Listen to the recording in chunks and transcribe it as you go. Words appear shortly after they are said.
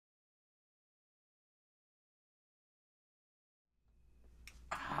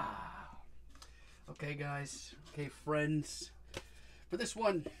Okay, guys. Okay, friends. For this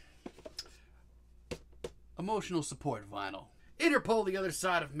one, emotional support vinyl. Interpol, the other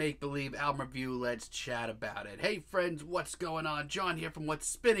side of make-believe album review. Let's chat about it. Hey, friends, what's going on? John here from What's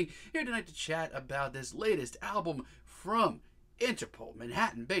Spinning, here tonight to chat about this latest album from Interpol,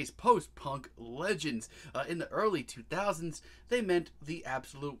 Manhattan-based post-punk legends. In the early 2000s, they meant the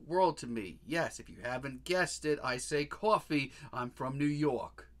absolute world to me. Yes, if you haven't guessed it, I say coffee. I'm from New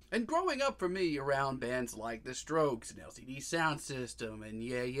York. And growing up for me around bands like The Strokes and LCD Soundsystem and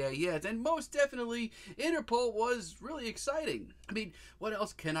Yeah, and most definitely Interpol was really exciting. I mean, what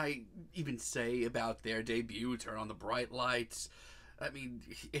else can I even say about their debut, Turn on the Bright Lights? I mean,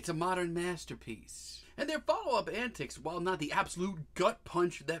 it's a modern masterpiece. And their follow-up antics, while not the absolute gut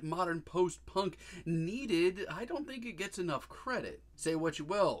punch that modern post-punk needed, I don't think it gets enough credit. Say what you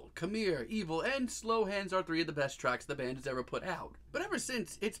will, Come Here, Evil, and Slow Hands are three of the best tracks the band has ever put out. But ever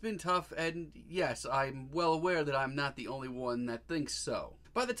since, it's been tough, and yes, I'm well aware that I'm not the only one that thinks so.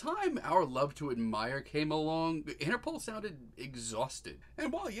 By the time Our Love to Admire came along, Interpol sounded exhausted.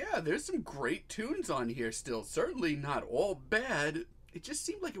 And while, yeah, there's some great tunes on here still, certainly not all bad, it just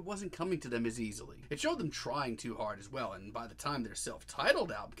seemed like it wasn't coming to them as easily. It showed them trying too hard as well, and by the time their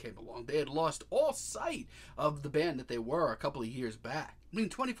self-titled album came along, they had lost all sight of the band that they were a couple of years back. I mean,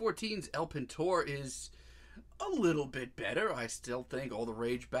 2014's El Pintor is a little bit better. I still think All the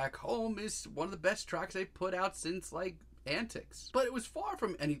Rage Back Home is one of the best tracks they've put out since, like, Antics. But it was far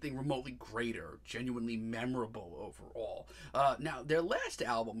from anything remotely great or genuinely memorable overall. Now, their last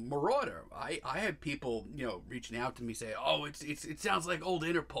album, Marauder, I had people, reaching out to me saying, oh, it sounds like old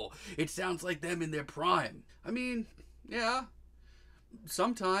Interpol. It sounds like them in their prime. I mean, yeah,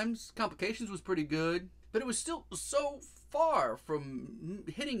 sometimes. Complications was pretty good, but it was still so far from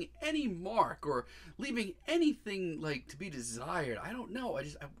hitting any mark or leaving anything like to be desired. I don't know. I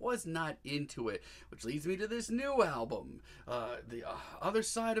was not into it, which leads me to this new album, The Other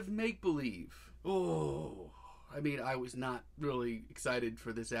Side of Make Believe. Oh, I mean, I was not really excited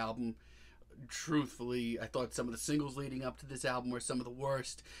for this album. Truthfully, I thought some of the singles leading up to this album were some of the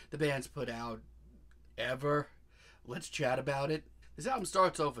worst the band's put out ever. Let's chat about it. This album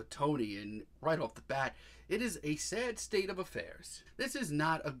starts off with Tony, and right off the bat, it is a sad state of affairs. This is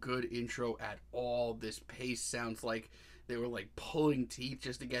not a good intro at all. This pace sounds like they were like pulling teeth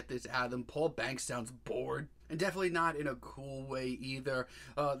just to get this out of them. Paul Banks sounds bored, and definitely not in a cool way either.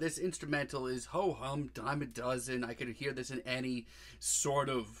 This instrumental is ho-hum, dime a dozen. I could hear this in any sort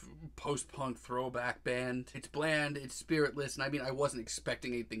of post-punk throwback band. It's bland, it's spiritless, and I mean, I wasn't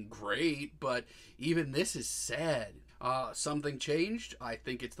expecting anything great, but even this is sad. Something Changed, I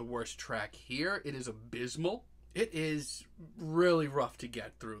think it's the worst track here. It is abysmal. It is really rough to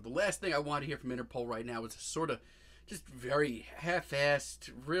get through. The last thing I want to hear from Interpol right now is a sort of just very half-assed,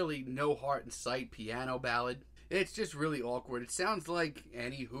 really no heart in sight piano ballad. It's just really awkward. It sounds like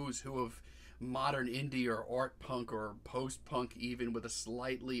any who's who of modern indie or art punk or post-punk even, with a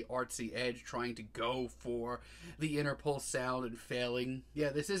slightly artsy edge, trying to go for the Interpol sound and failing. Yeah,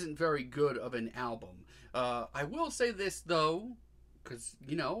 this isn't very good of an album. I will say this though, because,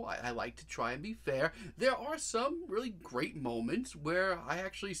 I like to try and be fair. There are some really great moments where I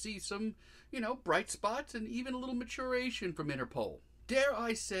actually see some, bright spots and even a little maturation from Interpol. Dare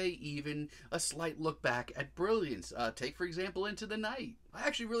I say even a slight look back at brilliance. Take, for example, Into the Night. I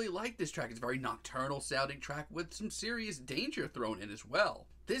actually really like this track. It's a very nocturnal sounding track with some serious danger thrown in as well.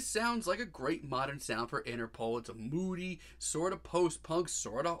 This sounds like a great modern sound for Interpol. It's a moody, sort of post-punk,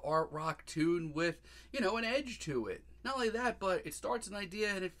 sort of art rock tune with, an edge to it. Not only that, but it starts an idea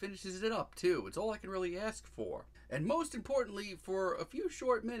and it finishes it up too. It's all I can really ask for. And most importantly, for a few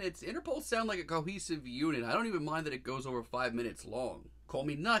short minutes, Interpol sound like a cohesive unit. I don't even mind that it goes over 5 minutes long. Call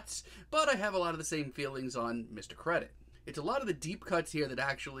me nuts, but I have a lot of the same feelings on Mr. Credit. It's a lot of the deep cuts here that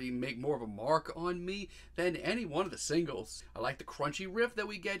actually make more of a mark on me than any one of the singles. I like the crunchy riff that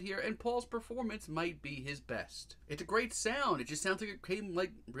we get here, and Paul's performance might be his best. It's a great sound. It just sounds like it came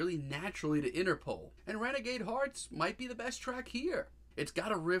really naturally to Interpol. And Renegade Hearts might be the best track here. It's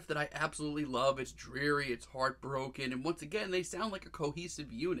got a riff that I absolutely love. It's dreary, it's heartbroken, and once again, they sound like a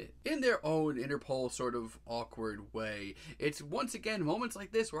cohesive unit in their own Interpol sort of awkward way. It's once again moments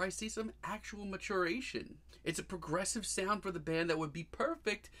like this where I see some actual maturation. It's a progressive sound for the band that would be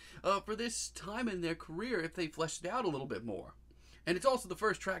perfect for this time in their career if they fleshed it out a little bit more. And it's also the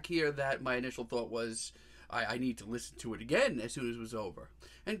first track here that my initial thought was, I need to listen to it again as soon as it was over.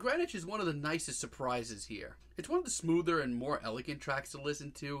 And Greenwich is one of the nicest surprises here. It's one of the smoother and more elegant tracks to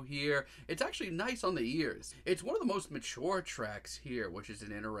listen to here. It's actually nice on the ears. It's one of the most mature tracks here, which is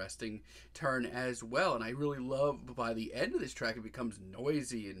an interesting turn as well. And I really love by the end of this track, it becomes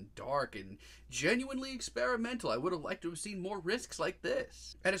noisy and dark and genuinely experimental. I would have liked to have seen more risks like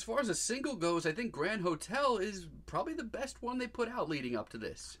this. And as far as a single goes, I think Gran Hotel is probably the best one they put out leading up to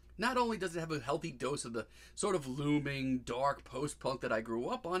this. Not only does it have a healthy dose of the sort of looming, dark post-punk that I grew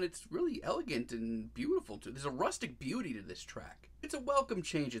up on, it's really elegant and beautiful too. There's a rustic beauty to this track. It's a welcome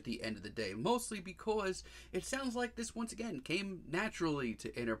change at the end of the day, mostly because it sounds like this once again came naturally to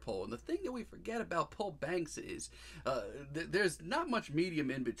Interpol. And the thing that we forget about Paul Banks is there's not much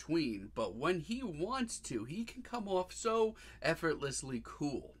medium in between, but when he wants to, he can come off so effortlessly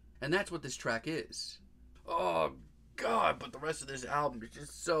cool. And that's what this track is. Oh, God, but the rest of this album is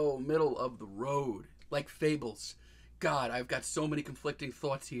just so middle of the road. Like Fables. God, I've got so many conflicting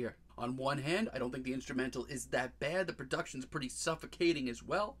thoughts here. On one hand, I don't think the instrumental is that bad. The production's pretty suffocating as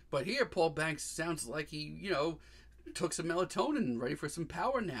well. But here, Paul Banks sounds like he, took some melatonin, ready for some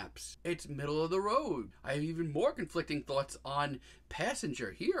power naps. It's middle of the road. I have even more conflicting thoughts on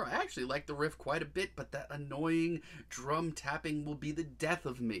Passenger. Here, I actually like the riff quite a bit, but that annoying drum tapping will be the death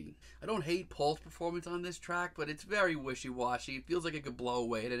of me. I don't hate Paul's performance on this track, but it's very wishy-washy. It feels like it could blow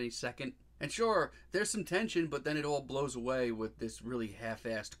away at any second. And sure, there's some tension, but then it all blows away with this really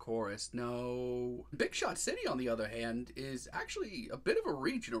half-assed chorus. No. Big Shot City, on the other hand, is actually a bit of a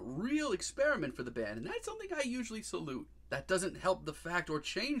reach and a real experiment for the band, and that's something I usually salute. That doesn't help the fact or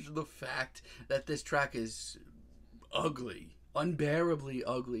change the fact that this track is ugly. Unbearably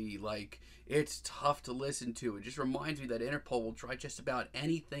ugly. Like, it's tough to listen to. It just reminds me that Interpol will try just about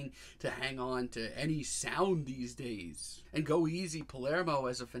anything to hang on to any sound these days. And Go Easy Palermo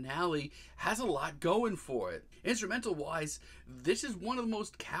as a finale has a lot going for it. Instrumental wise, this is one of the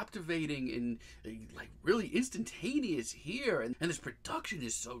most captivating and like really instantaneous here. And this production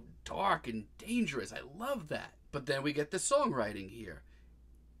is so dark and dangerous. I love that. But then we get the songwriting here.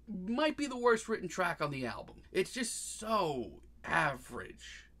 Might be the worst written track on the album. It's just so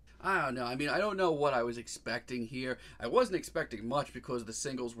average. I don't know. I mean, I don't know what I was expecting here. I wasn't expecting much because the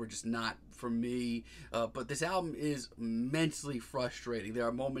singles were just not for me. But this album is immensely frustrating. There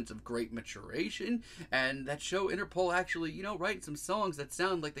are moments of great maturation, and that show Interpol actually, writing some songs that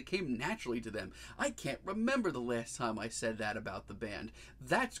sound like they came naturally to them. I can't remember the last time I said that about the band.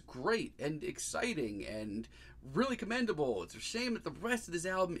 That's great and exciting and really commendable. It's a shame that the rest of this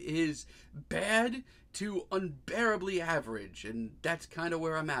album is bad to unbearably average, and that's kind of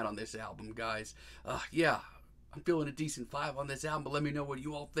where I'm at on this album, guys. Yeah, I'm feeling a decent 5 on this album, but let me know what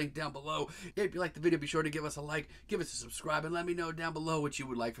you all think down below. If you like the video, be sure to give us a like, give us a subscribe, and let me know down below what you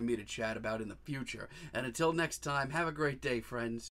would like for me to chat about in the future. And until next time, have a great day, friends.